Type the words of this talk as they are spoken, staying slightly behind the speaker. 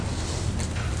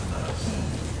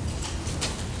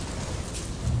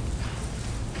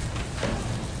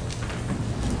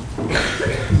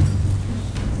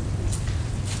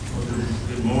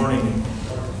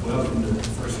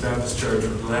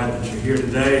here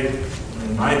today, I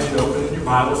invite you to open in your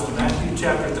Bibles to Matthew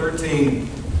chapter 13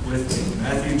 with me.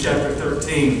 Matthew chapter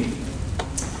 13.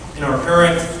 In our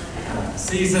current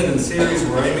season and series,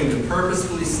 we're aiming to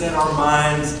purposefully set our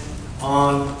minds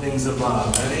on things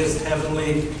above. That is,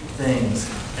 heavenly things.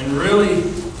 And really,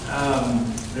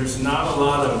 there's not a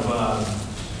lot of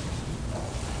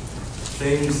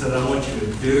things that I want you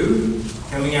to do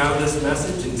coming out of this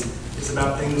message. It's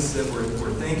about things that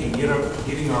we're thinking,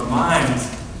 getting our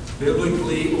minds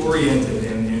biblically oriented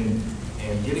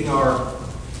and getting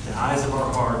the eyes of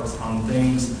our hearts on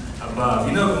things above.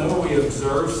 You know, the more we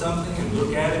observe something and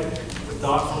look at it with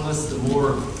thoughtfulness, the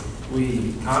more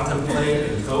we contemplate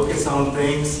and focus on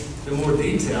things, the more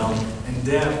detail and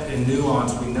depth and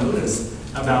nuance we notice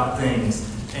about things.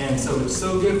 And so it's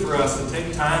so good for us to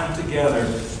take time together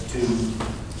to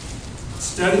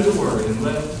study the Word and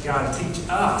let God teach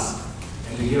us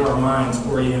and to get our minds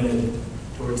oriented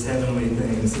towards heavenly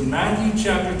things. In Matthew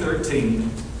chapter 13,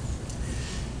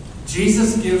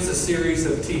 Jesus gives a series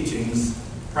of teachings,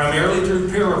 primarily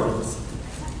through parables,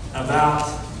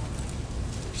 about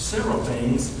several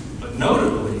things, but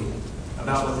notably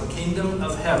about what the kingdom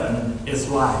of heaven is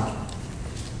like.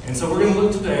 And so we're going to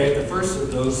look today at the first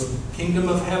of those kingdom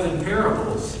of heaven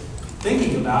parables,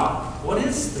 thinking about what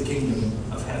is the kingdom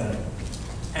of heaven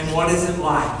and what is it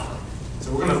like.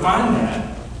 So we're going to find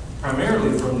that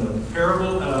primarily from the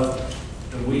parable of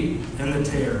the wheat and the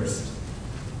tares.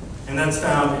 And that's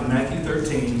found in Matthew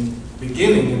 13,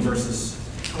 beginning in verses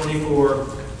 24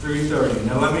 through 30.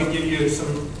 Now let me give you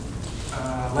some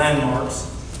landmarks.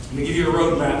 Let me give you a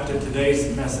roadmap to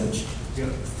today's message. We've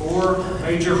got 4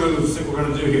 major moves that we're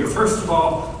going to do here. First of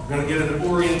all, we're going to get an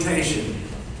orientation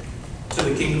to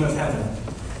the kingdom of heaven.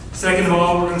 Second of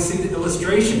all, we're going to see the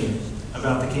illustration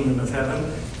about the kingdom of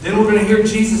heaven. Then we're going to hear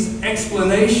Jesus'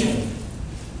 explanation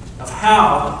of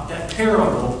how that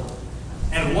parable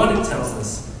and what it tells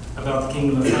us about the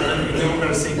kingdom of heaven. And then we're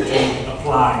going to seek to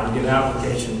apply or get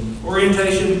application.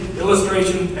 Orientation,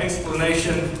 illustration,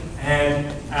 explanation, and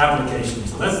application.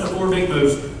 So that's the 4 big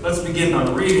moves. Let's begin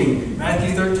by reading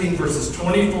Matthew 13, verses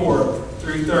 24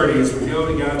 through 30 as we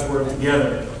go to God's Word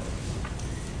together.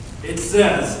 It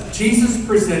says, Jesus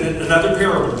presented another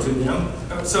parable to them.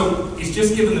 So he's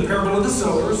just given the parable of the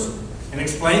sowers and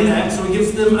explained that. So he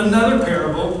gives them another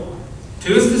parable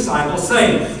to his disciples,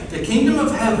 saying, the kingdom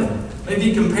of heaven may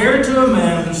be compared to a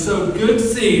man who sowed good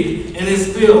seed in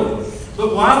his field.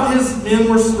 But while his men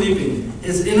were sleeping,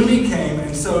 his enemy came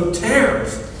and sowed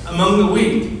tares among the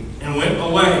wheat and went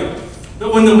away.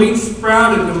 But when the wheat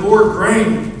sprouted and bore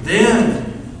grain,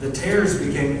 then the tares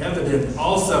became evident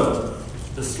also.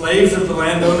 The slaves of the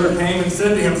landowner came and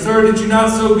said to him, Sir, did you not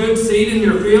sow good seed in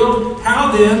your field? How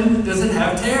then does it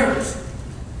have tares?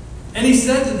 And he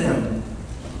said to them,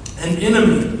 An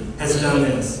enemy has done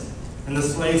this. And the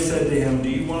slaves said to him, Do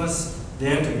you want us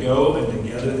then to go and to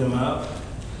gather them up?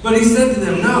 But he said to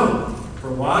them, No,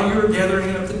 for while you are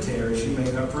gathering up the tares, you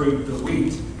may uproot the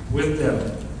wheat with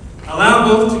them. Allow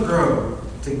both to grow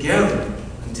together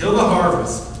until the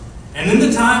harvest. And in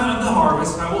the time of the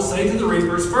harvest, I will say to the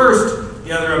reapers, First,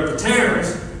 gather up the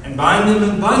tares and bind them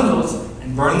in bundles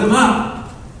and burn them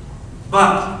up.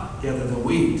 But gather the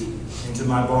wheat into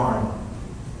my barn.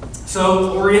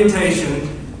 So,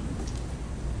 orientation.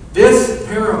 This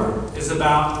parable is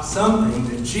about something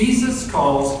that Jesus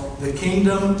calls the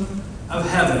kingdom of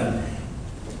heaven.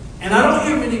 And I don't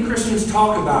hear many Christians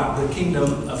talk about the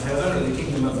kingdom of heaven or the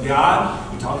kingdom of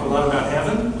God. We talk a lot about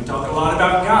heaven. We talk a lot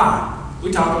about God.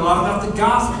 We talk a lot about the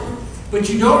gospel. But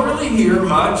you don't really hear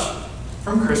much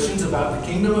from Christians about the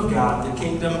kingdom of God, the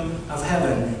kingdom of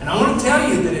heaven. And I want to tell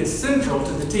you that it's central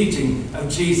to the teaching of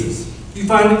Jesus. You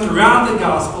find it throughout the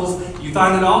Gospels. You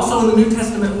find it also in the New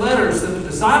Testament letters that the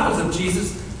disciples of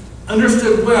Jesus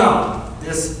understood well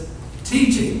this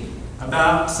teaching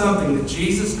about something that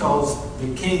Jesus calls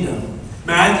the kingdom.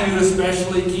 Matthew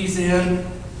especially keys in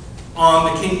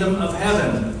on the kingdom of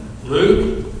heaven.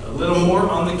 Luke, a little more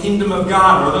on the kingdom of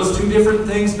God. Are those 2 different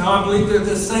things? No, I believe they're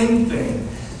the same thing.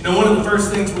 You know, one of the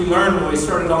first things we learned when we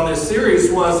started on this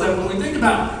series was that when we think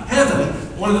about heaven,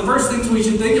 one of the first things we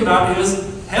should think about is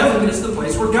heaven is the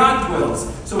place where God dwells.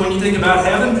 So when you think about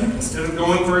heaven, instead of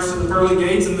going first to the pearly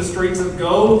gates and the streets of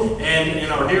gold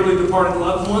and our dearly departed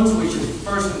loved ones, we should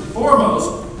first and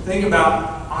foremost think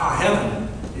about, heaven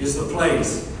is the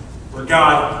place where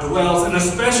God dwells in a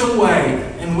special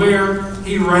way and where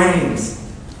he reigns.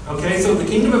 Okay, so the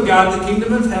kingdom of God, the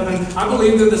kingdom of heaven, I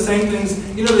believe they're the same things.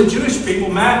 You know, the Jewish people,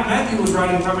 Matthew was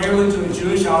writing primarily to a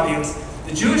Jewish audience.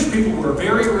 The Jewish people were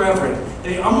very reverent.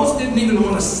 They almost didn't even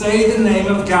want to say the name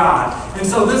of God. And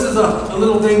so this is a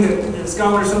little thing that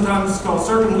scholars sometimes call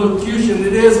circumlocution.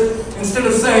 It is instead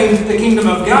of saying the kingdom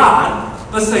of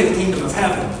God, let's say the kingdom of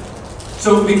heaven.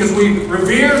 So, because we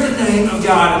revere the name of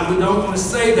God and we don't want to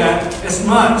say that as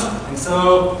much. And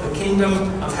so, the kingdom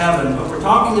of heaven. But we're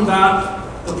talking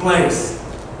about the place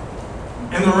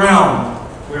and the realm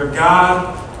where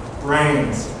God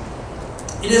reigns.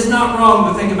 It is not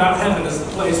wrong to think about heaven as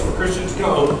the place where Christians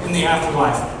go in the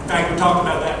afterlife. In fact, we talked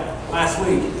about that last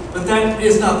week. But that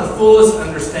is not the fullest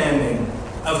understanding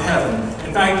of heaven.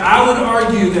 In fact, I would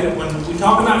argue that when we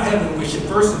talk about heaven, we should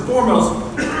first and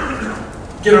foremost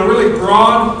get a really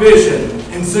broad vision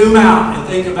and zoom out and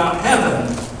think about heaven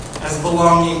as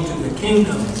belonging to the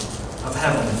kingdom of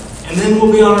heaven. And then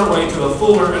we'll be on our way to a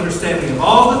fuller understanding of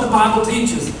all that the Bible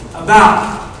teaches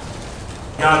about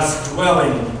God's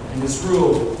dwelling and His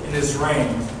rule and His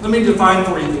reign. Let me define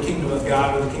for you the kingdom of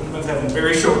God or the kingdom of heaven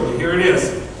very shortly. Here it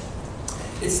is.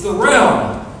 It's the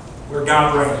realm where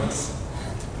God reigns.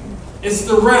 It's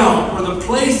the realm or the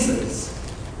places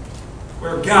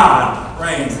where God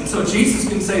reigns. And so Jesus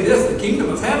can say this, the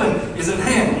kingdom of heaven is at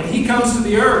hand. When He comes to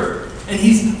the earth and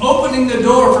He's opening the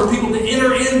door for people to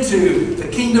enter into the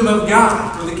kingdom of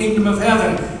God or the kingdom of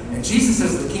heaven. And Jesus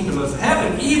says the kingdom of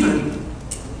heaven even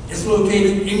is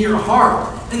located in your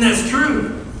heart. And that's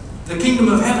true. The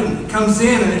kingdom of heaven comes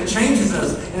in and it changes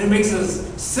us and it makes us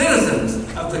citizens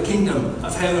of the kingdom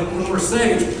of heaven when we're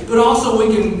saved. But also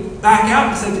we can back out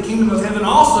and say the kingdom of heaven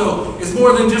also is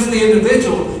more than just the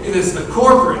individual. It is the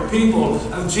corporate people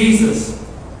of Jesus.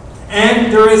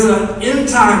 And there is an end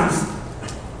times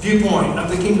viewpoint of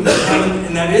the kingdom of heaven,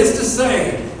 and that is to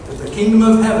say that the kingdom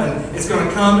of heaven is going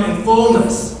to come in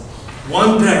fullness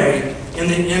one day in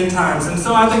the end times. And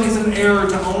so I think it's an error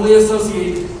to only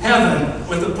associate heaven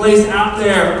with a place out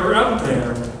there or up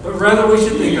there, but rather we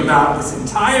should think about this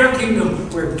entire kingdom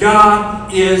where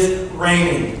God is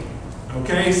reigning.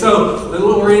 Okay, so a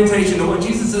little orientation to what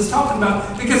Jesus is talking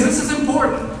about, because this is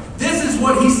important. This is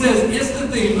what He says is the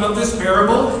theme of this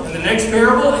parable, and the next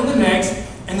parable, and the next,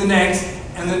 and the next,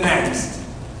 and the next.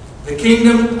 The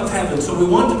kingdom of heaven. So we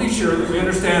want to be sure that we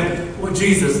understand what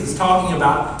Jesus is talking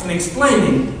about and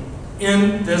explaining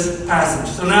in this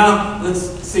passage. So now let's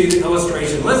see the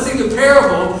illustration. Let's see the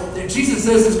parable that Jesus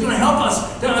says is going to help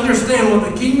us to understand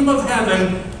what the kingdom of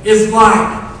heaven is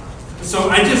like. So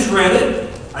I just read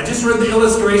it. I just read the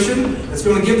illustration. It's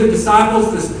going to give the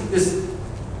disciples this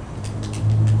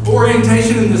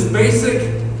orientation and this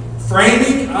basic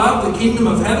framing of the kingdom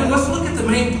of heaven. Let's look at the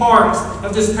main parts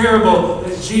of this parable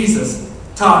that Jesus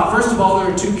taught. First of all,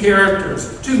 there are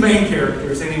two main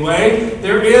characters anyway.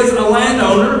 There is a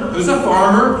landowner who's a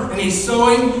farmer, and he's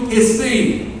sowing his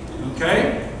seed.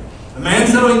 Okay? A man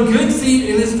sowing good seed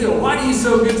in his field. Why do you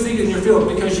sow good seed in your field?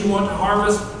 Because you want to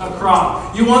harvest a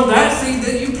crop. You want that seed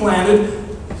that you planted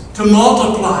to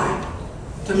multiply,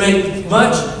 to make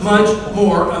much, much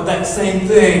more of that same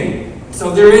thing.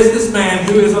 So there is this man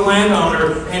who is a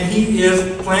landowner, and he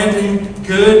is planting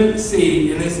good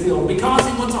seed in his field because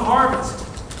he wants a harvest.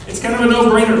 It's kind of a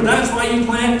no-brainer. That's why you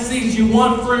plant seeds. You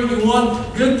want fruit. You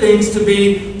want good things to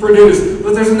be produced.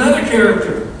 But there's another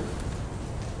character.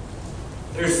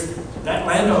 There's that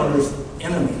landowner's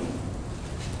enemy.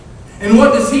 And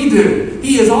what does he do?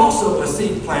 He is also a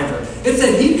seed planter. It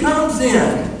said he comes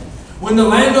in when the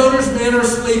landowner's men are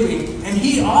sleeping, and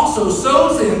he also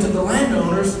sows into the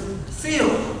landowner's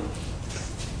field.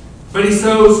 But he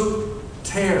sows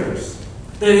tares.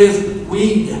 That is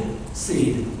weed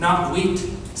seed, not wheat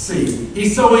seed.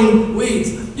 He's sowing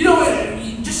weeds. You know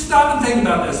what? Just stop and think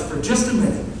about this for just a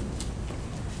minute.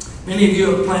 Many of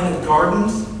you have planted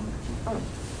gardens.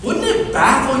 Wouldn't it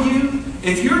baffle you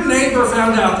if your neighbor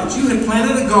found out that you had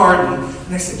planted a garden and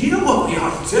they said, you know what we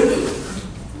ought to do?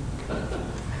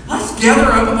 Let's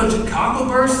gather up a bunch of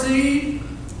cockleburr seed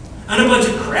and a bunch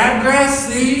of crabgrass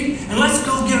seed, and let's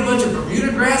go get a bunch of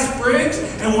Bermuda grass sprigs.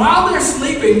 And while they're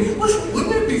sleeping,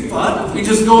 wouldn't it be fun if we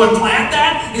just go and plant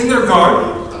that in their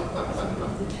garden?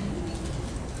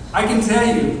 I can tell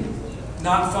you,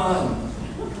 not fun.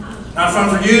 Not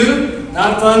fun for you,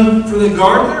 not fun for the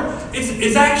gardener.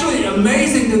 It's actually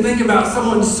amazing to think about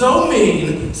someone so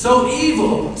mean, so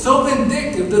evil, so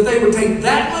vindictive that they would take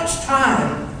that much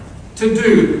time to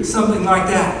do something like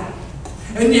that.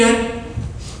 And yet,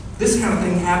 this kind of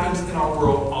thing happens in our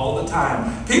world all the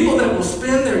time. People that will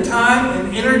spend their time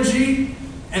and energy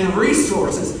and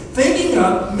resources thinking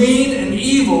up mean and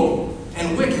evil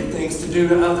and wicked things to do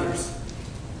to others.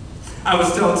 I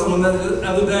was telling someone the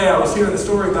other day, I was hearing a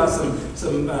story about some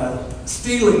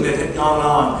stealing that had gone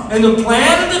on. And the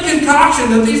plan and the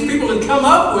concoction that these people had come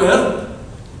up with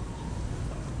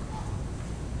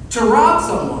to rob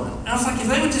someone. And I was like, if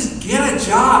they would just get a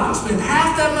job and spend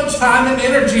half that much time and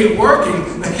energy at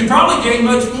working, they could probably gain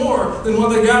much more than what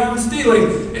they got from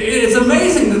stealing. It's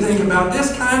amazing to think about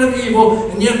this kind of evil,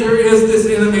 and yet there is this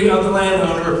enemy of the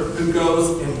landowner who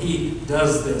goes and he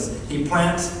does this. He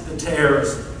plants the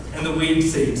tares and the weed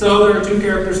seed. So there are two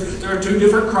characters. There are two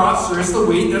different crops. There's the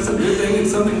wheat. That's a good thing.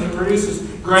 It's something that produces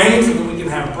grain so that we can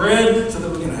have bread, so that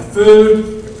we can have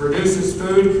food. Produces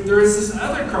food. There is this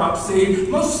other crop seed.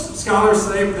 Most scholars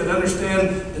say that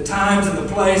understand the times and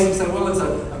the place and say, well, it's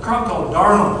a crop called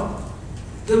darnel.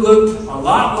 It looked a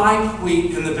lot like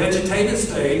wheat in the vegetative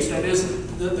stage, that is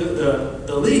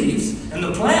the leaves, and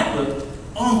the plant looked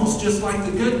almost just like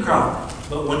the good crop.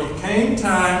 But when it came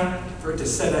time for it to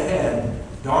set ahead,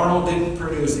 darnel didn't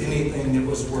produce anything that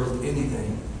was worth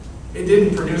anything. It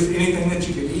didn't produce anything that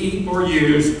you could eat or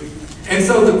use. And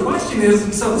so the question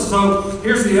is, so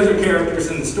here's the other characters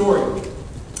in the story.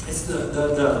 It's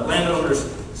the landowner's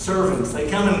servants. They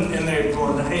come in and they're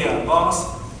going, hey,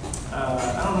 boss,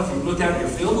 I don't know if you've looked out your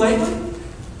field lately,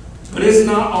 but it's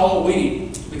not all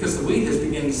wheat, because the wheat has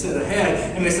begun to set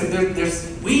ahead. And they said,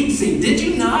 there's weed seed. Did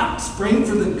you not spring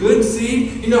for the good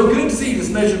seed? You know, good seed is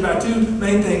measured by two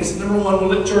main things. Number one,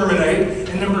 will it germinate?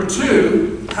 And number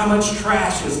two, how much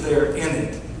trash is there in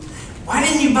it? Why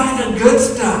didn't you buy the good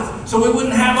stuff so we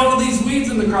wouldn't have all of these weeds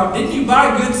in the crop? Didn't you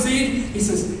buy good seed? He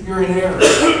says, you're in error.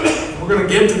 We're going to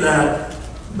get to that.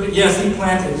 But yes, he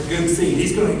planted good seed.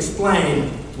 He's going to explain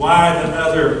why the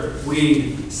other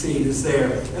weed seed is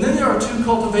there. And then there are two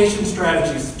cultivation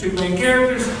strategies. Two main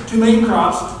characters, two main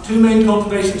crops, two main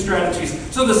cultivation strategies.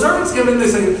 So the servants come in and they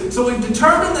say, so we've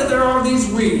determined that there are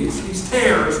these weeds, these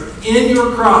tares, in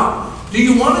your crop. Do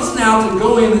you want us now to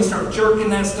go in and start jerking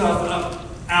that stuff up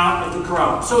out of the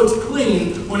crop so it's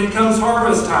clean when it comes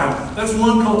harvest time? That's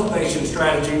one cultivation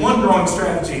strategy, one growing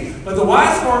strategy. But the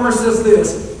wise farmer says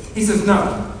this. He says,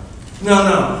 no.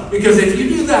 Because if you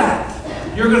do that,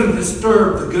 you're going to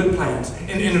disturb the good plants.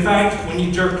 And in fact, when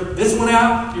you jerk this one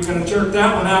out, you're going to jerk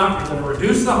that one out. You're going to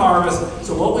reduce the harvest.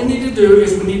 So what we need to do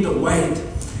is we need to wait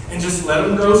and just let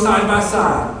them grow side by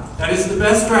side. That is the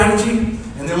best strategy.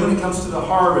 And then when it comes to the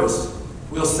harvest,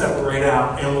 we'll separate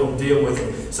out and we'll deal with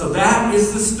it. So that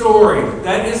is the story.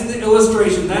 That is the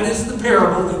illustration. That is the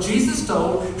parable that Jesus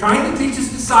told, trying to teach his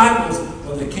disciples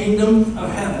what the kingdom of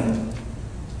heaven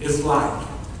is like.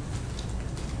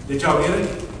 Did y'all get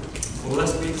it? Well,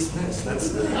 let's be dismissed. That's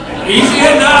easy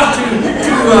enough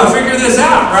to figure this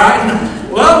out, right?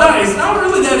 Well, no, it's not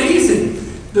really that easy.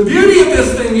 The beauty of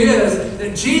this thing is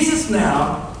that Jesus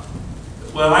now,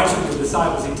 well, actually the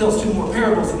disciples, he tells two more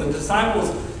parables, and the disciples,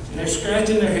 and they're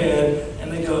scratching their head,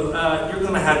 and they go, you're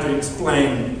going to have to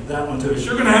explain that one to us.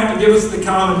 You're going to have to give us the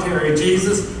commentary,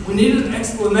 Jesus. We need an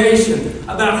explanation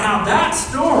about how that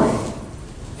story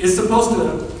is supposed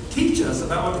to teach us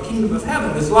about what the kingdom of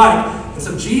heaven is like. And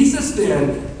so Jesus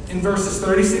then, in verses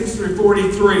 36 through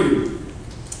 43,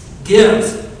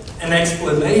 gives an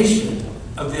explanation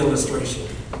of the illustration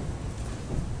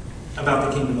about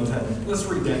the kingdom of heaven. Let's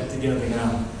read that together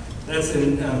now. That's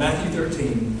in Matthew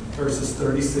 13, verses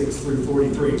 36 through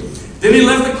 43. Then he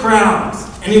left the crowds,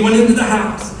 and he went into the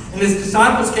house. And his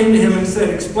disciples came to him and said,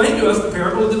 explain to us the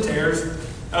parable of the tares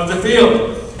of the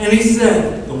field. And he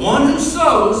said, the one who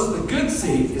sows the good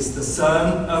seed is the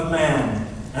Son of Man.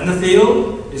 And the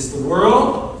field is the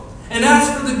world. And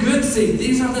as for the good seed,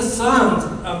 these are the sons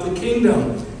of the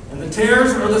kingdom. And the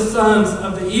tares are the sons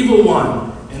of the evil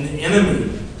one. And the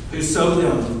enemy who sowed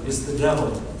them is the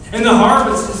devil. And the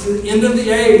harvest is the end of the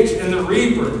age, and the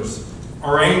reapers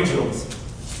are angels.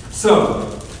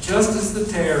 So, just as the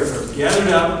tares are gathered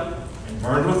up and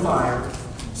burned with fire,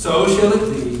 so shall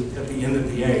it be at the end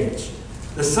of the age.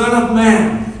 The Son of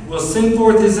Man will send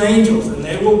forth his angels, and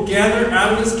they will gather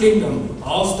out of his kingdom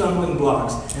all stumbling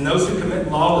blocks and those who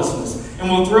commit lawlessness, and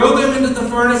will throw them into the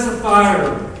furnace of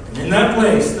fire. And in that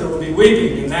place there will be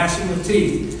weeping and gnashing of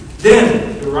teeth.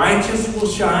 Then the righteous will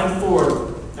shine forth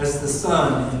as the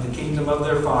sun in the kingdom of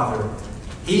their Father.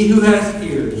 He who has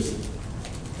ears,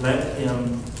 let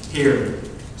him hear.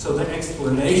 So the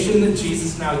explanation that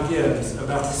Jesus now gives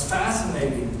about this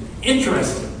fascinating,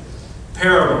 interesting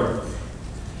parable.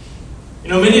 You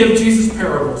know, many of Jesus'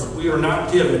 parables, we are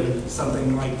not given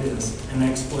something like this, an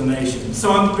explanation.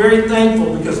 So I'm very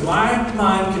thankful because my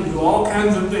mind can do all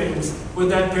kinds of things with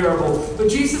that parable. But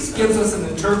Jesus gives us an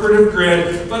interpretive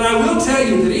grid. But I will tell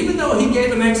you that even though he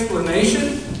gave an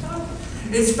explanation,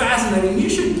 it's fascinating. You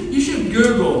should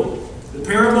Google the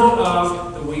parable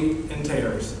of the wheat and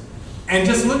tares. And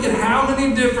just look at how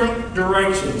many different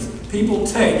directions people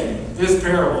take this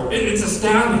parable. It's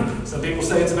astounding. Some people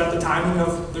say it's about the timing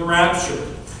of the rapture.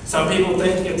 Some people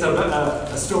think it's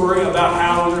a story about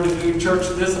how we're to do church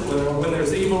discipline or when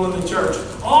there's evil in the church.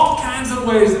 All kinds of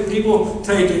ways that people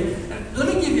take it.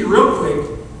 Let me give you real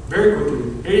quick, very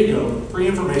quickly, here you go, free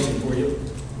information for you.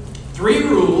 3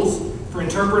 rules for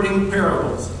interpreting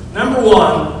parables. Number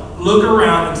 1, look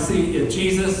around and see if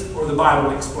Jesus or the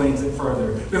Bible explains it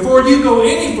further. Before you go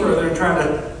any further and try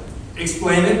to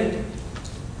explain it,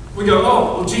 we go,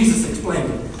 oh, well, Jesus explained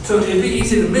it. So it'd be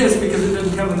easy to miss because it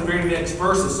doesn't come in the very next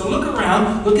verses. So look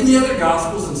around, look in the other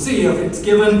Gospels and see if it's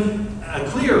given a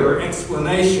clearer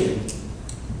explanation.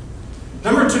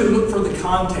 Number 2, look for the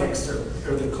context or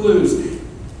the clues.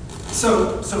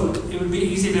 So it would be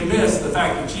easy to miss the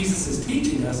fact that Jesus is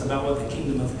teaching us about what the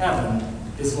kingdom of heaven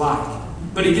is like.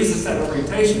 But he gives us that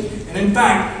orientation. And in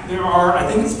fact, there are, I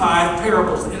think it's 5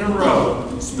 parables in a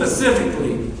row,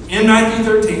 specifically in Matthew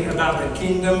 13 about the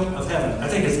kingdom of heaven. I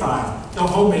think it's 5. Don't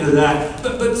hold me to that.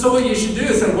 But so what you should do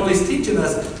is say, well, he's teaching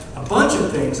us a bunch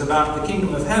of things about the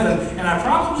kingdom of heaven, and I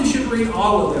probably should read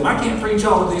all of them. I can't preach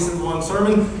all of these in one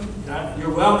sermon.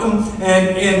 You're welcome.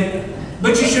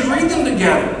 But you should read them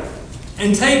together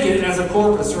and take it as a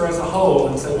corpus or as a whole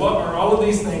and say, what are all of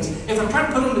these things? If I try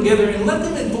to put them together and let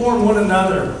them inform one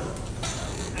another,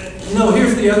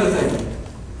 here's the other thing.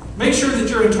 Make sure that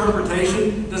your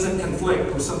interpretation doesn't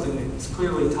conflict with something that's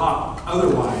clearly taught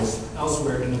otherwise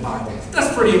elsewhere in the Bible.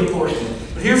 That's pretty important.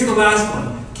 But here's the last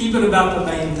one. Keep it about the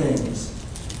main things.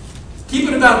 Keep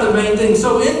it about the main things.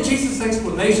 So in Jesus'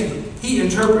 explanation, he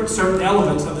interprets certain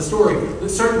elements of the story, but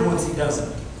certain ones he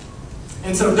doesn't.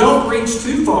 And so don't reach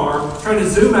too far, try to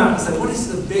zoom out and say, what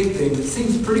is the big thing that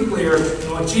seems pretty clear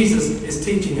in what Jesus is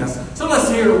teaching us? So let's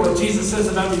hear what Jesus says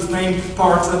about these main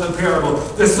parts of the parable.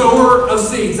 The sower of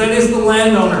seeds, that is the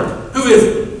landowner. Who is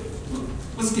it?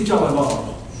 Let's get y'all involved.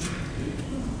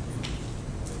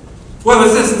 Well, it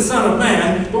says the Son of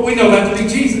Man, but we know that to be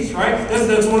Jesus, right?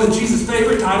 That's one of Jesus'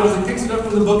 favorite titles. He picks it up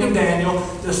from the book of Daniel.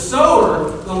 The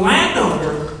sower, the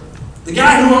landowner, the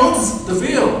guy who owns the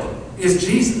field is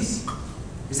Jesus.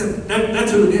 He said,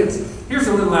 that's who it is. Here's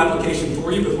a little application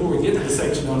for you before we get to the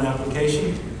section on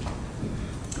application.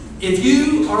 If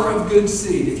you are of good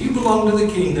seed, if you belong to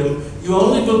the kingdom, you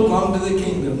only belong to the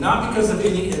kingdom, not because of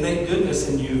any innate goodness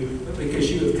in you, but because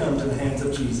you have come to the hands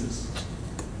of Jesus.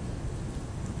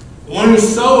 The one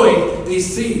who's sowing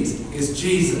these seeds is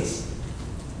Jesus.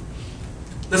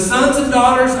 The sons and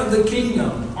daughters of the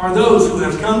kingdom are those who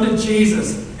have come to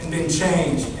Jesus and been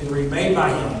changed and remade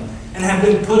by him, and have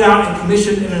been put out and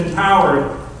commissioned and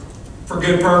empowered for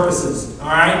good purposes. All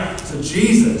right? So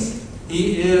Jesus,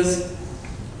 he is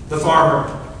the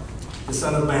farmer, the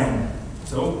Son of Man.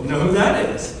 So you know who that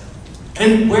is.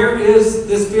 And where is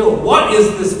this field? What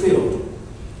is this field?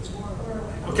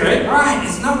 Okay, all right.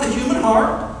 It's not the human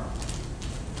heart.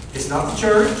 It's not the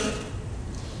church.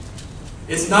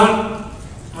 It's not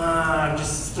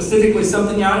just specifically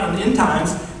something out in the end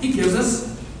times. He gives us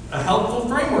a helpful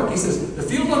framework. He says, the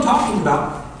field I'm talking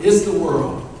about is the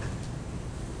world.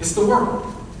 It's the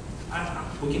world.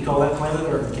 We can call that planet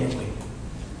Earth, can't we?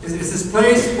 It's this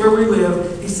place where we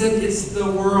live. He said it's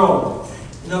the world.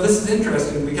 This is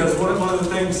interesting because one of the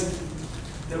things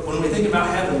that when we think about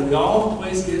heaven, we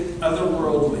always get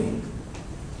otherworldly.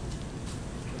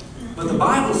 But the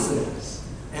Bible says,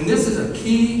 and this is a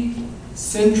key,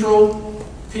 central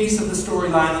piece of the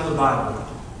storyline of the Bible.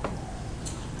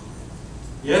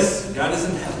 Yes, God is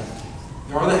in heaven.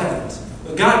 There are the heavens.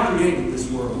 But God created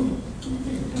this world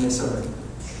and this earth.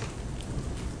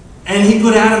 And he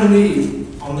put Adam and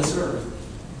Eve on this earth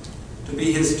to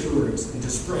be his stewards and to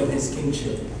spread his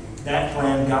kingship. That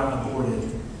plan got aborted.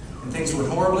 And things went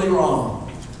horribly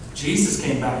wrong. Jesus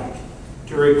came back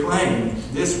to reclaim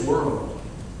this world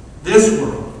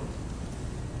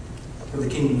for the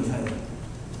kingdom of heaven.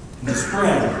 And to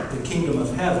spread the kingdom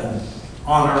of heaven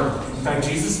on earth. In fact,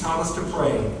 Jesus taught us to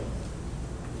pray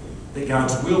that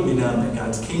God's will be done, that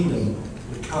God's kingdom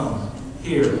would come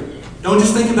here. Don't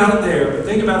just think about it there, but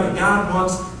think about it. God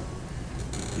wants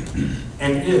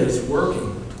and is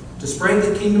working to spread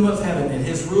the kingdom of heaven and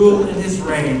his rule and his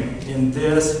reign in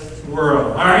this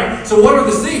world. All right? So what are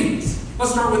the seeds?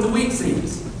 Let's start with the wheat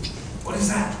seeds. What is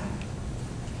that?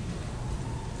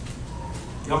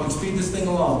 Y'all can speed this thing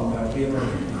along by being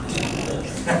ready.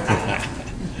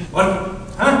 What?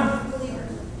 Huh?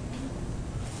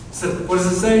 So, what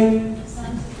does it say?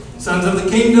 Sons of the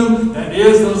kingdom. That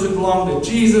is those who belong to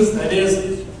Jesus. That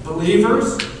is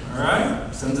believers. All right?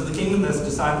 Sons of the kingdom. That's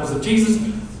disciples of Jesus.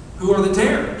 Who are the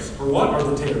tares? Or what are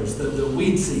the tares? The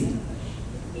wheat seed.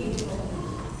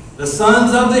 The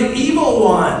sons of the evil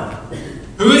one.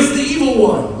 Who is the evil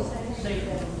one?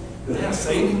 Yeah,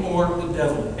 Satan or the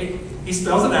devil. He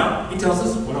spells it out. He tells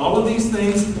us what all of these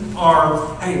things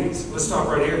are. Hey, let's stop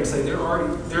right here and say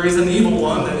there is an evil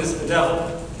one, that is the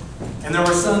devil, and there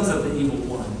are sons of the evil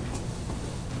one.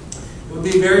 It would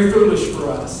be very foolish for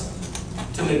us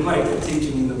to neglect the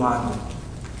teaching in the Bible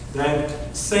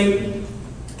that Satan,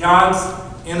 God's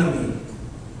enemy,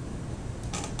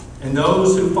 and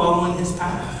those who follow in his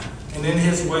path and in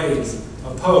his ways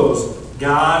oppose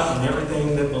God and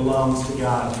everything that belongs to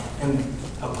God, and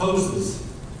opposes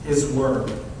his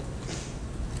word.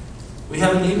 We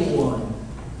have an evil one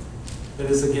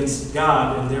that is against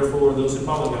God, and therefore those who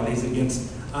follow God, he's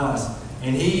against us.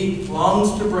 And he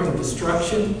longs to bring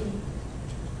destruction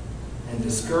and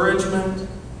discouragement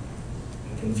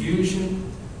and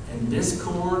confusion and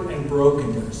discord and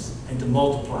brokenness, and to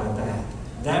multiply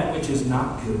that which is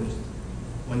not good,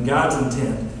 when God's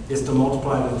intent is to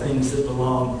multiply the things that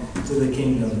belong to the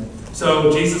kingdom.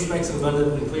 So Jesus makes it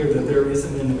abundantly clear that there is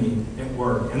an enemy at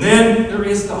work. And then there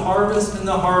is the harvest and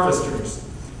the harvesters.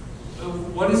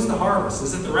 What is the harvest?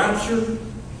 Is it the rapture?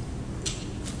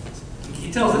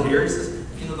 He tells it here. He says,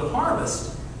 the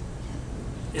harvest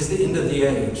is the end of the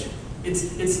age.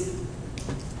 It's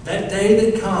that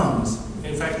day that comes.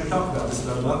 In fact, we talked about this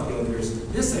about a month ago. There's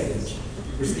this age.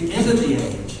 There's the end of the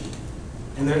age.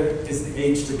 And there is the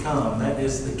age to come. That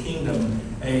is the kingdom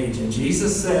age. And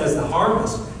Jesus says the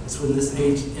harvest is when this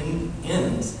age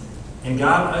ends. And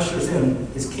God ushers in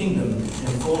his kingdom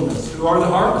in fullness. Who are the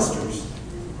harvesters?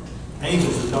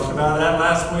 Angels. We talked about that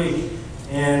last week.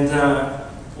 And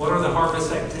what are the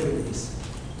harvest activities?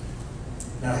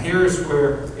 Now here's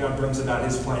where God brings about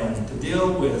his plan to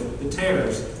deal with the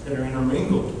tares that are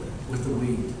intermingled with the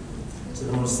wheat. So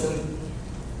they're going to send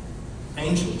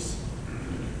angels.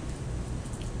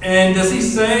 And does he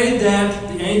say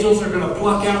that the angels are going to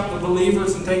pluck out the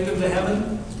believers and take them to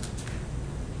heaven?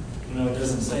 No, it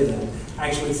doesn't say that.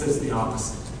 Actually, it says the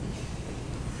opposite.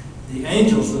 The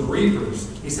angels, the reapers,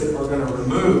 he said, are going to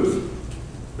remove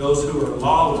those who are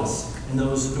lawless and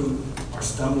those who are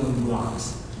stumbling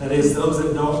blocks. That is, those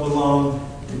that don't belong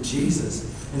to Jesus.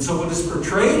 And so what is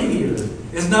portrayed here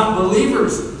is not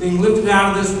believers being lifted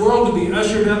out of this world to be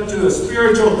ushered up to a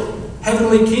spiritual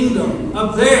heavenly kingdom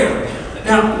up there.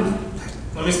 Now,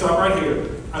 let me stop right here.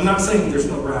 I'm not saying there's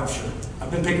no rapture. I've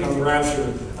been picking on the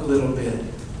rapture a little bit.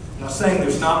 I'm not saying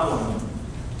there's not one.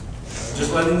 I'm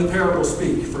just letting the parable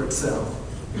speak for itself.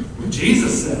 What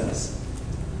Jesus says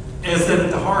is that at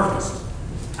the harvest,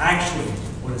 actually,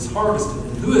 what is harvested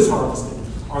and who is harvested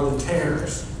are the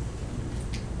tares,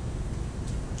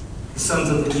 the sons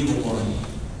of the evil one.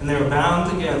 And they are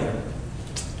bound together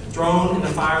and thrown in a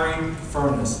fiery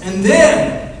furnace. And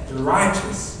then the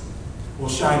righteous will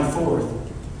shine forth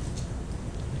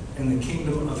in the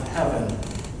kingdom of heaven.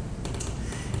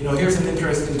 Here's an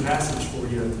interesting passage for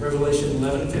you. Revelation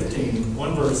 11:15.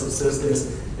 One verse, it says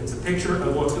this. It's a picture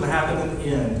of what's going to happen in the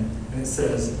end. And it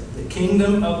says, the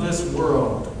kingdom of this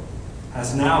world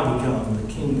has now become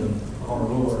the kingdom of our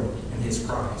Lord and his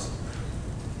Christ.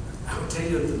 I would tell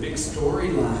you that the big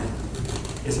storyline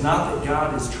is not that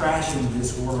God is trashing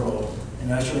this world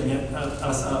and ushering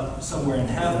us up somewhere in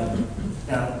heaven.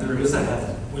 Now, there is a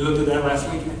heaven. We looked at that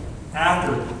last week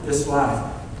after this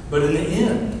life. But in the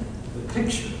end, the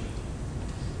picture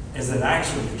is that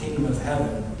actually the kingdom of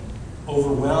heaven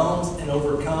overwhelms and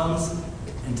overcomes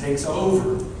and takes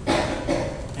over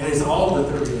and is all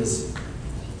that there is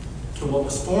to what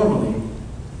was formerly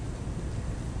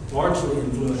largely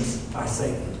influenced by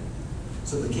Satan.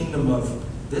 So the kingdom of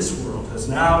this world has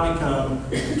now become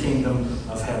the kingdom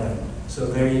of heaven. So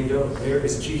there you go. There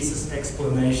is Jesus'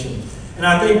 explanation. And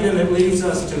I think then it leaves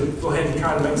us to go ahead and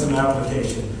try to make some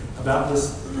application about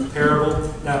this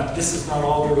parable. Now, this is not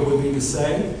all there would be to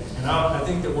say. And I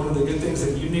think that one of the good things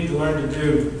that you need to learn to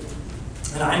do,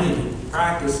 and I need to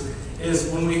practice,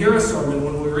 is when we hear a sermon,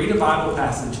 when we read a Bible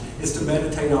passage, is to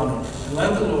meditate on it. And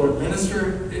let the Lord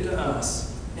minister it to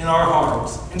us in our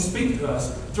hearts and speak to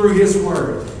us through his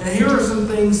word. And here are some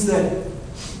things that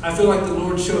I feel like the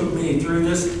Lord showed me through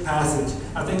this passage.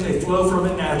 I think they flow from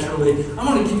it naturally. I'm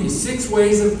going to give you 6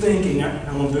 ways of thinking.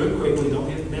 I'm going to do it quickly. Don't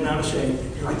get bent out of shape.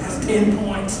 You're like, that's 10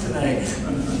 points today.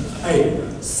 Hey,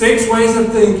 6 ways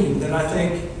of thinking that I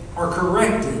think are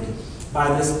corrected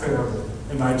by this parable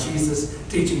and by Jesus'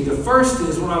 teaching. The first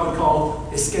is what I would call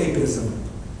escapism.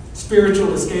 Spiritual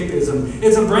escapism.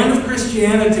 It's a brand of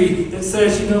Christianity that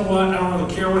says, you know what, I don't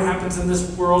really care what happens in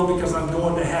this world because I'm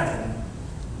going to heaven.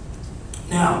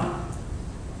 Now,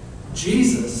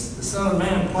 Jesus, the Son of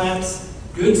Man, plants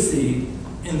good seed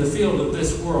in the field of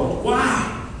this world.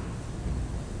 Why?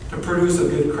 To produce a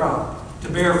good crop, to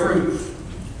bear fruit.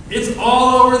 It's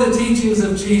all over the teachings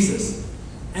of Jesus.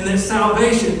 And and that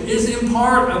salvation is in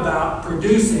part about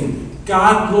producing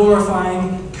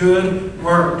God-glorifying good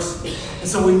works. And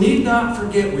so we need not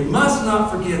forget, we must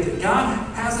not forget that God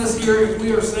has us here, if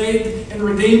we are saved and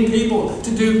redeemed people,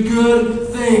 to do good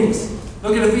things.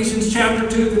 Look at Ephesians chapter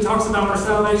 2 that talks about our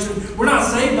salvation. We're not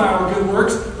saved by our good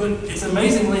works, but it's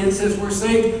amazingly, it says we're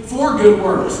saved for good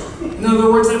works. In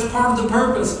other words, that's part of the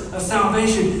purpose of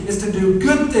salvation, is to do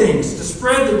good things, to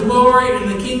spread the glory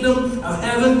and the kingdom of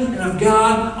heaven and of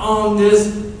God on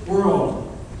this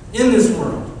world, in this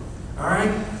world. All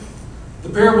right? The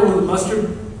parable of the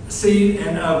mustard seed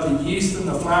and of the yeast and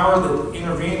the flour that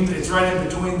intervened, it's right in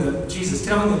between Jesus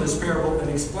telling them this parable and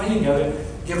explaining of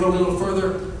it, give a little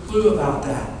further clue about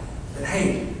that. That,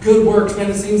 hey, good works, man,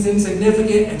 it seems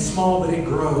insignificant and small, but it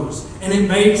grows. And it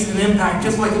makes an impact,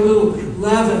 just like a little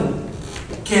leaven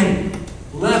can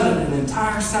leaven an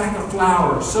entire sack of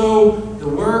flour. So the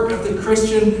work of the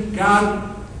Christian,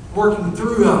 God working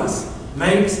through us,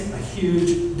 makes a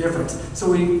huge difference. So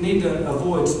we need to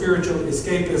avoid spiritual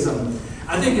escapism.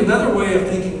 I think another way of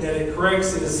thinking that it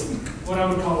corrects is what I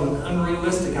would call an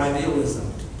unrealistic idealism.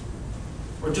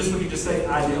 Or just, we could just say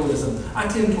idealism. I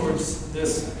tend towards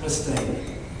this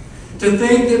mistake. To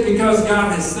think that because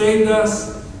God has saved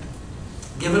us,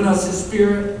 given us His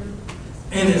Spirit,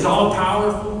 and is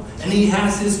all-powerful, and He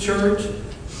has His church,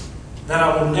 that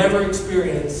I will never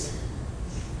experience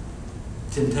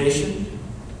temptation,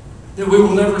 that we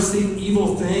will never see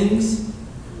evil things.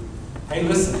 Hey,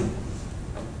 listen.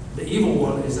 The evil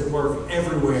one is at work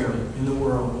everywhere in the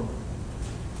world.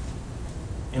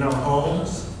 In our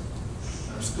homes,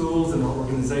 in our schools, in our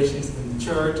organizations, in the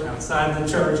church, outside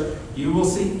the church, you will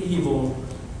see evil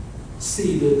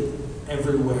seeded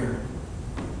everywhere.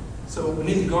 So we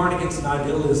need to guard against an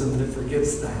idealism that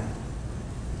forgets that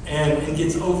and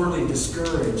gets overly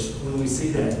discouraged when we see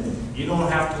that. You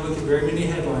don't have to look at very many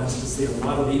headlines to see a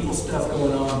lot of evil stuff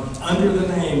going on under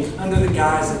the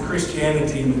guise of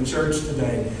Christianity in the church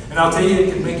today. And I'll tell you,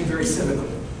 it can make you very cynical.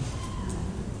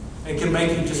 It can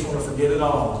make you just want to forget it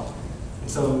all. And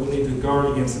so we need to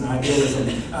guard against an idealism.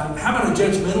 How about a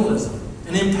judgmentalism?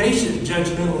 An impatient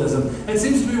judgmentalism. It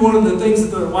seems to be one of the things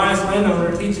that the wise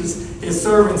landowner teaches his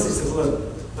servants. He says,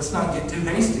 look, let's not get too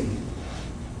hasty.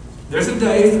 There's a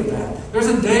day for that. There's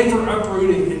a day for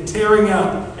uprooting and tearing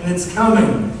up, and it's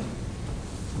coming.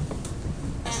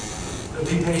 But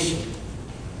be patient.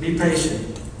 Be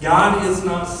patient. God is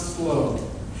not slow.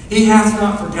 He has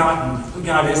not forgotten, but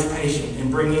God is patient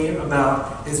in bringing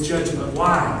about His judgment.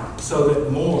 Why? So that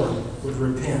more would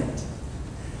repent.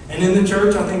 And in the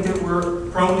church, I think that we're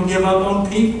prone to give up on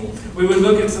people. We would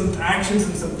look at some actions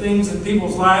and some things in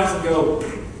people's lives and go,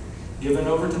 giving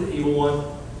over to the evil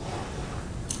one.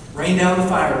 Rain down the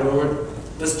fire, Lord.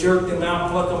 Let's jerk them out,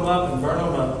 pluck them up, and burn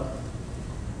them up.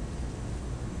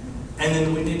 And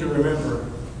then we need to remember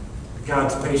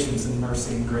God's patience and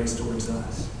mercy and grace towards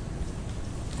us.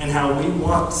 And how we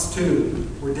once, too,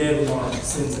 were dead in our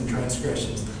sins and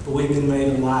transgressions. But we've been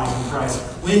made alive in Christ.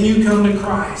 When you come to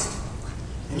Christ,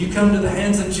 and you come to the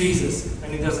hands of Jesus,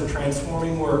 and He does a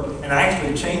transforming work, and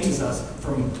actually changes us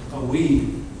from a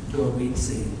weed to a wheat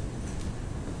seed.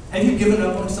 Have you given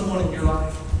up on someone in your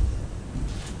life?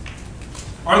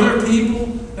 Are there people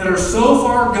that are so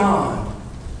far gone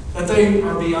that they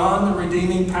are beyond the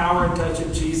redeeming power and touch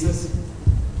of Jesus?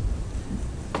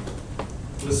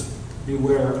 Let's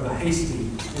beware of a hasty,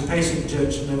 impatient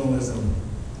judgmentalism.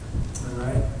 All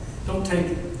right? Don't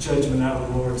take judgment out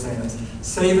of the Lord's hands.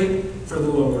 Save it for the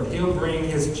Lord. He'll bring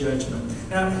His judgment.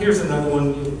 Now, here's another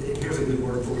one. Here's a good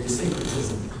word for you.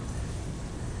 Syncretism.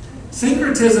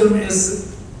 Syncretism is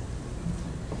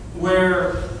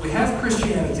where we have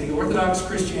Christianity, Orthodox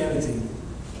Christianity,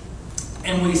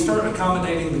 and we start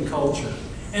accommodating the culture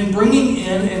and bringing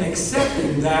in and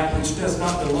accepting that which does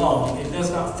not belong. It does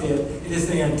not fit. It is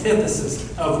the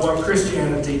antithesis of what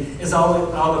Christianity is all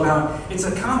about. It's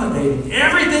accommodating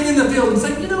everything in the field and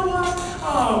saying, you know what?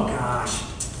 Oh, gosh.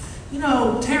 You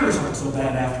know, tares aren't so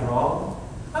bad after all.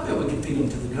 I bet we can feed them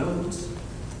to the goats.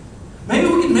 Maybe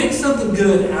we can make something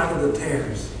good out of the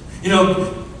tares. You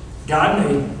know, God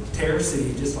made tare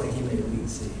seed just like He made wheat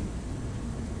seed.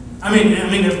 I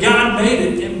mean, if God made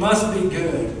it, it must be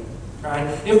good, right?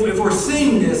 If we're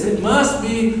seeing this, it must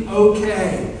be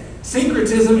okay.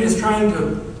 Syncretism is trying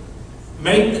to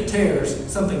make the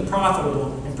tares something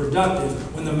profitable and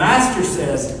productive when the Master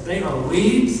says they are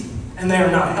weeds and they are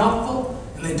not helpful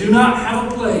and they do not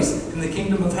have a place in the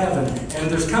kingdom of heaven. And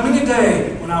there's coming a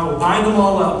day when I will bind them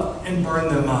all up and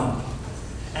burn them up.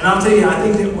 And I'll tell you, I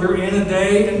think that we're in a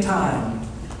day and time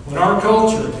when our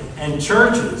culture and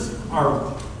churches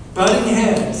are butting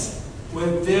heads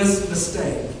with this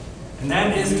mistake. And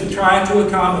that is to try to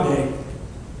accommodate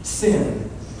sin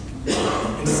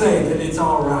and say that it's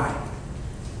all right.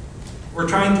 We're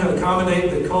trying to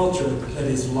accommodate the culture that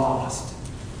is lost.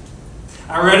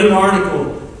 I read an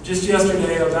article just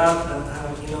yesterday about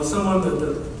someone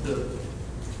that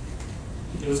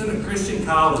it was in a Christian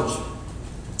college.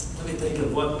 Let me think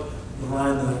of what the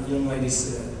line the young lady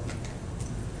said.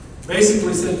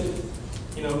 Basically said,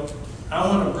 I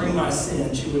want to bring my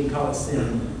sin, she wouldn't call it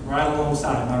sin, right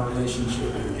alongside my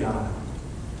relationship with God.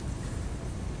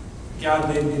 God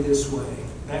made me this way,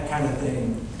 that kind of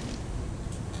thing.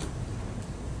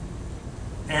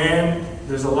 And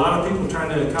there's a lot of people trying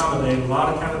to accommodate a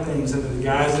lot of kind of things under the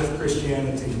guise of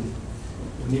Christianity.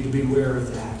 We need to be aware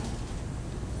of that.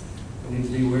 We need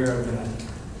to be aware of that.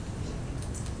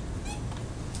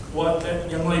 What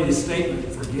that young lady's statement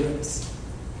forgets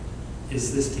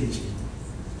is this teaching.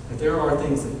 That there are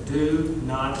things that do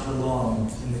not belong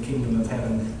in the kingdom of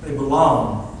heaven. They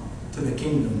belong to the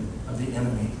kingdom of the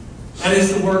enemy. That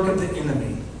is the work of the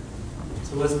enemy.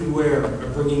 So let's beware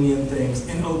of bringing in things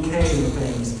and okaying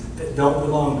things that don't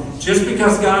belong. Just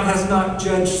because God has not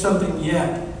judged something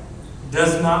yet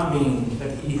does not mean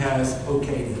that He has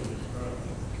okayed it.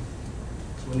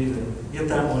 So we need to get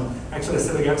that one. Actually, I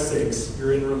said I got 6.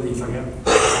 You're in relief. I got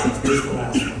 5. Here's the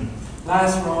last one.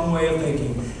 Last wrong way of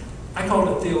thinking. I called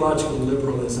it theological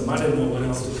liberalism. I didn't know what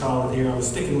else to call it here. I was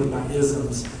sticking with my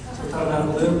isms. So I'm talking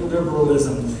about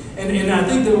liberalism. And I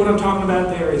think that what I'm talking about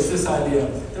there is this idea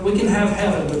that we can have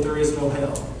heaven, but there is no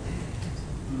hell.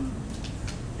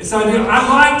 It's the idea,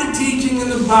 I like the teaching in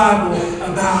the Bible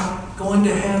about going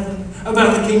to heaven,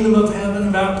 about the kingdom of heaven,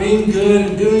 about being good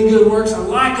and doing good works. I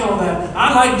like all that.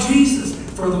 I like Jesus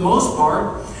for the most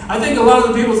part. I think a lot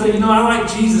of the people say, I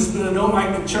like Jesus, but I don't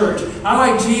like the church. I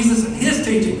like Jesus and His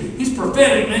teaching. He's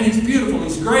prophetic, man. He's beautiful.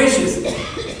 He's gracious.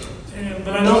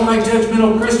 But I don't like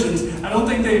judgmental Christians. I don't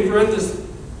think they've read this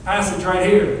passage right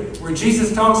here, where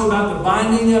Jesus talks about the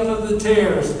binding up of the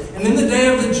tares. And in the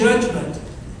day of the judgment,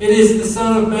 it is the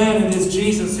Son of Man, it is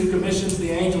Jesus who commissions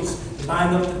the angels to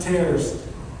bind up the tares,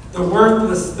 the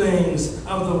worthless things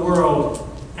of the world,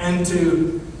 and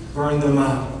to burn them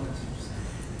up.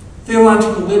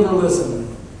 Theological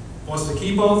liberalism wants to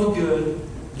keep all the good,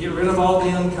 get rid of all the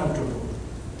uncomfortable.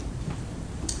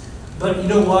 But you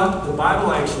know what? The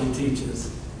Bible actually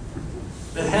teaches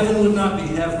that heaven would not be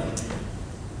heaven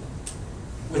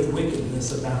with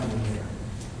wickedness abounding there.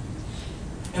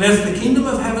 And as the kingdom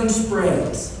of heaven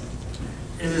spreads,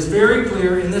 it is very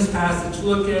clear in this passage.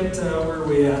 Look at, where are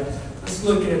we at? Let's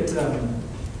look at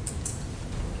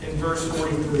in verse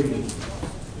 43.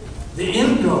 The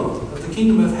end goal of the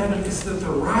kingdom of heaven is that the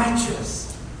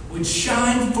righteous would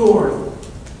shine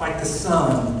forth like the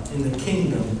sun in the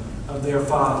kingdom of their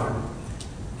Father.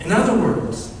 In other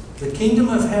words, the kingdom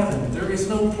of heaven, there is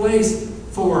no place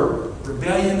for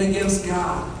rebellion against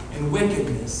God and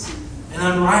wickedness and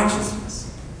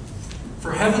unrighteousness.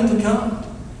 For heaven to come,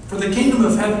 for the kingdom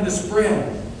of heaven to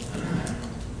spread,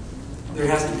 there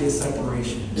has to be a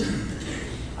separation.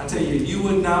 I tell you, you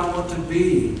would not want to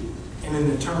be in an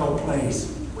eternal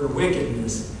place where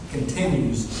wickedness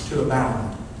continues to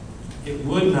abound. It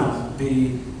would not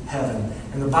be heaven.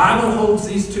 And the Bible holds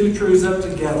these two truths up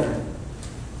together.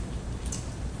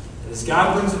 As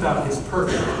God brings about His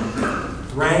perfect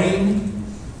reign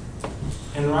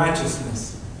and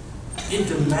righteousness, it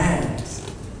demands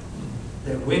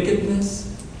that wickedness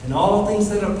and all things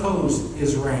that oppose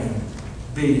His reign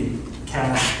be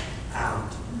cast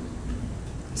out.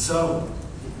 And so,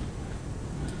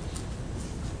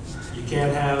 you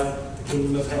can't have the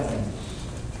kingdom of heaven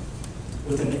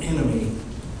with an enemy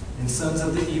and sons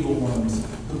of the evil ones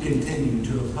who continue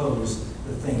to oppose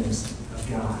the things of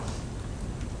God.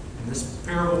 And this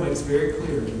parable makes very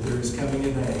clear that there is coming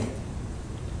a day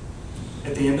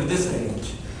at the end of this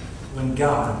age when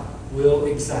God will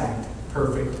exact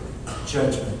perfect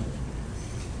judgment.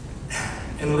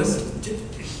 And listen,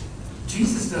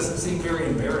 Jesus doesn't seem very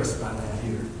embarrassed by that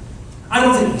here. I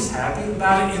don't think He's happy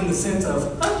about it in the sense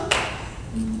of,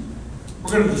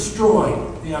 we're going to destroy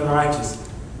the unrighteous.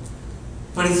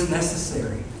 But it's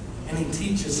necessary. And He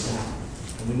teaches that.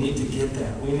 And we need to get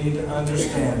that. We need to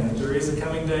understand that there is a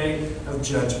coming day of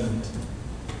judgment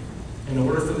in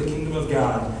order for the kingdom of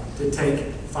God to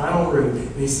take final root.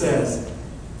 And He says,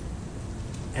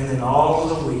 and then all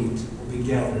of the wheat will be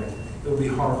gathered. It will be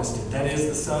harvested. That is,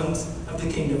 the sons of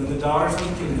the kingdom and the daughters of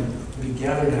the kingdom will be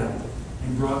gathered up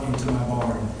and brought into my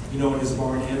barn. You know what His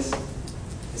barn is?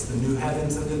 It's the new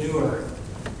heavens and the new earth.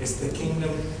 It's the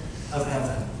kingdom of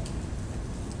heaven.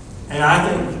 And I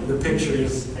think the picture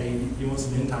is, you want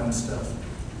some end time stuff.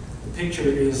 The picture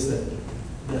is that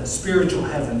the spiritual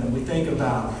heaven that we think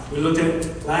about. We looked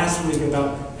at last week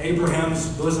about Abraham's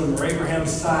bosom or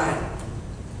Abraham's side.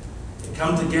 They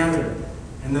come together,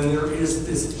 and then there is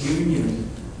this union,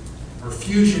 or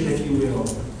fusion, if you will.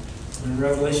 When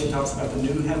Revelation talks about the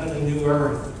new heaven and new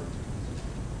earth,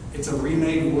 it's a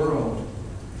remade world,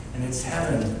 and it's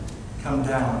heaven come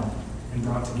down and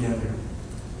brought together.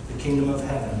 The kingdom of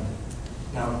heaven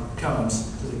now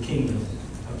comes to the kingdom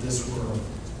of this world.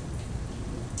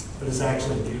 But it's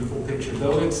actually a beautiful picture.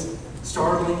 Though it's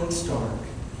startling and stark,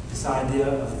 this idea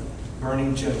of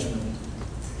burning judgment,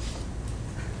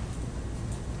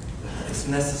 it's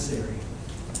necessary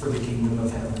for the kingdom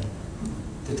of heaven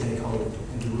to take hold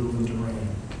and to rule and to reign.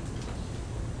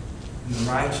 And the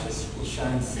righteous will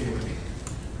shine forth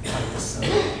like the sun.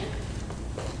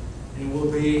 And it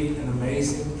will be an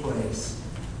amazing place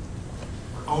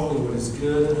where only what is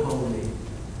good and holy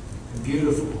and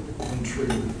beautiful and true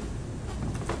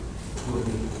will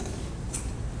be.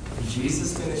 And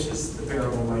Jesus finishes the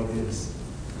parable like this.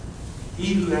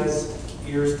 He who has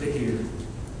ears to hear,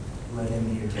 let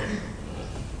him hear.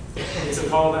 It's a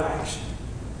call to action.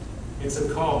 It's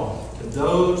a call to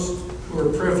those who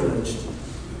are privileged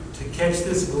to catch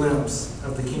this glimpse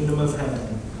of the kingdom of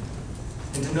heaven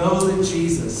and to know that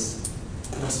Jesus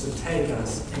wants to take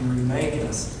us and remake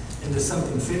us into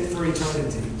something fit for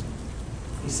eternity.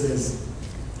 He says,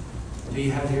 do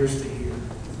you have ears to hear?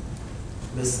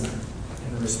 Listen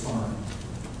and respond.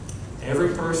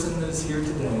 Every person that is here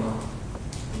today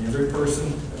and every person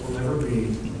that will ever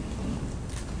be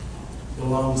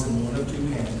belongs in one of two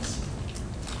hands.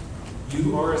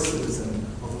 You are a citizen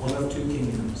of one of two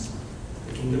kingdoms.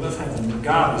 The kingdom of heaven, where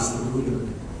God is the ruler.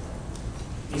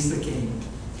 He's the king.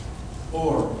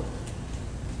 Or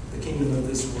the kingdom of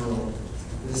this world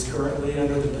that is currently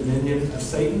under the dominion of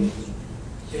Satan.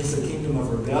 It is a kingdom of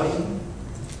rebellion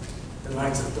that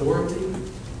lacks authority,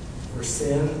 where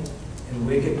sin and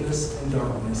wickedness and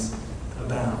darkness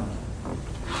abound.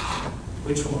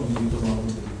 Which one do you belong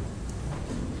to?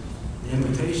 The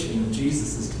invitation of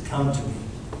Jesus is to come to me.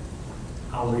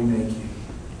 I'll remake you.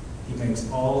 He makes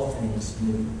all things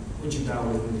new. Would you bow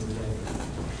with me today?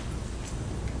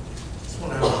 I just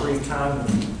want to have a brief time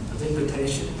of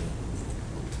invitation,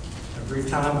 a brief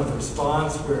time of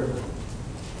response where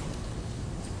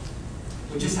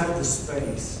we just have the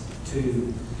space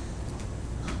to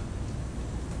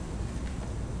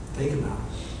think about it.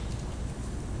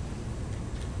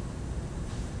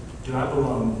 Do I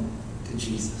belong to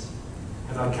Jesus?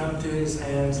 Have I come to his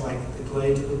hands like the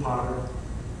clay to the potter?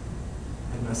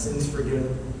 And my sins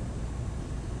forgiven?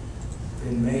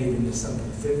 Been made into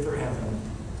something fit for heaven?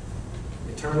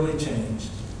 Eternally changed?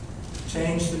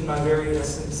 Changed in my very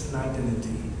essence and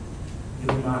identity,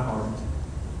 giving my heart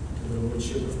to the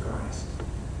Lordship of Christ?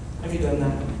 Have you done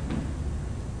that?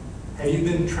 Have you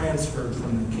been transferred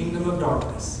from the kingdom of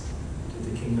darkness to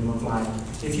the kingdom of light?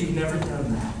 If you've never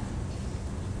done that,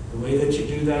 the way that you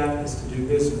do that is to do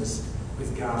business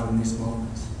with God in these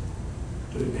moments.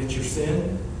 To admit your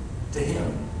sin to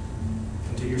him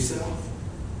and to yourself.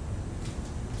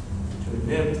 To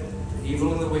admit the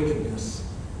evil and the wickedness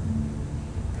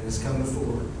that has come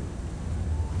before.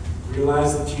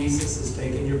 Realize that Jesus has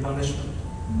taken your punishment.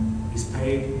 He's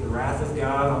paid the wrath of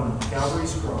God on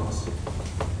Calvary's cross.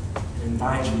 And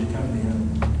invite you to come to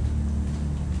him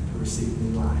to receive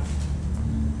new life.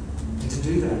 And to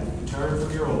do that, you turn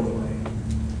from your old way.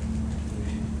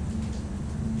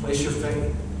 Place your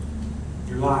faith,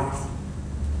 your life,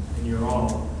 and your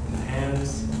all in the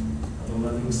hands of a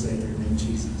loving Savior named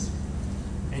Jesus.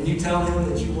 And you tell him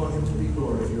that you want him to be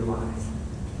Lord of your life.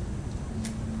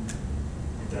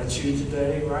 If that's you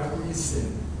today, right where you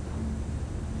sit,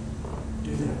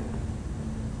 do that.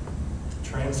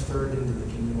 Transferred into the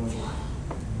kingdom of life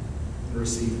and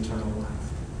receive eternal life.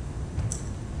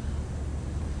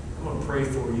 I'm going to pray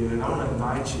for you, and I want to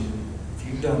invite you, if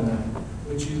you've done that,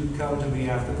 would you come to me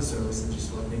after the service and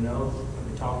just let me know, let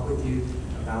me talk with you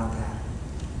about that.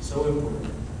 So important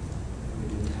that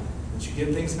we do that. That you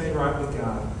get things made right with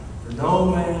God. For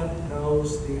no man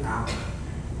knows the hour,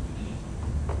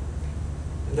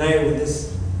 the day when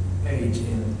this age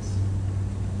ends.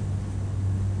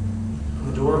 And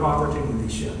the door of opportunity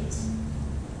shuts.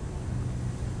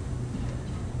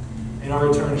 And our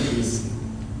eternity is sealed.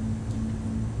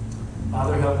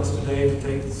 Father, help us today to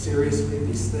take seriously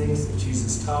these things that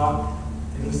Jesus taught,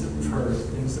 things that we've heard,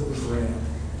 things that we've read.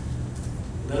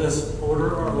 Let us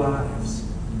order our lives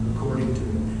according to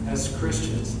them. As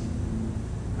Christians,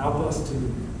 help us to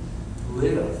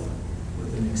live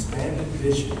with an expanded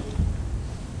vision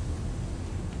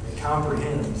that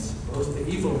comprehends both the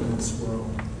evil in this world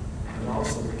and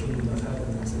also the kingdom of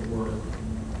heaven that's at work.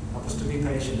 Help us to be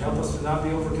patient. Help us to not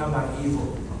be overcome by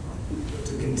evil, but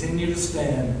to continue to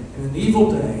stand in an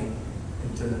evil day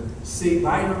and to seek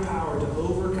by your power to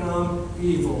overcome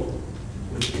evil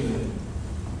with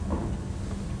good,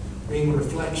 being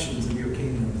reflections of your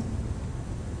kingdom.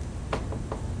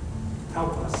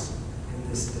 Help us in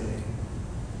this day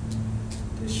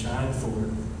to shine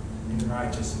forth in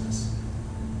righteousness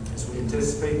as we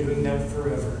anticipate doing that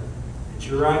forever at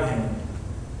your right hand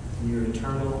in your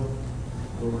eternal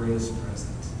glorious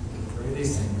presence. We pray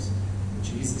these things in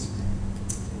Jesus' name.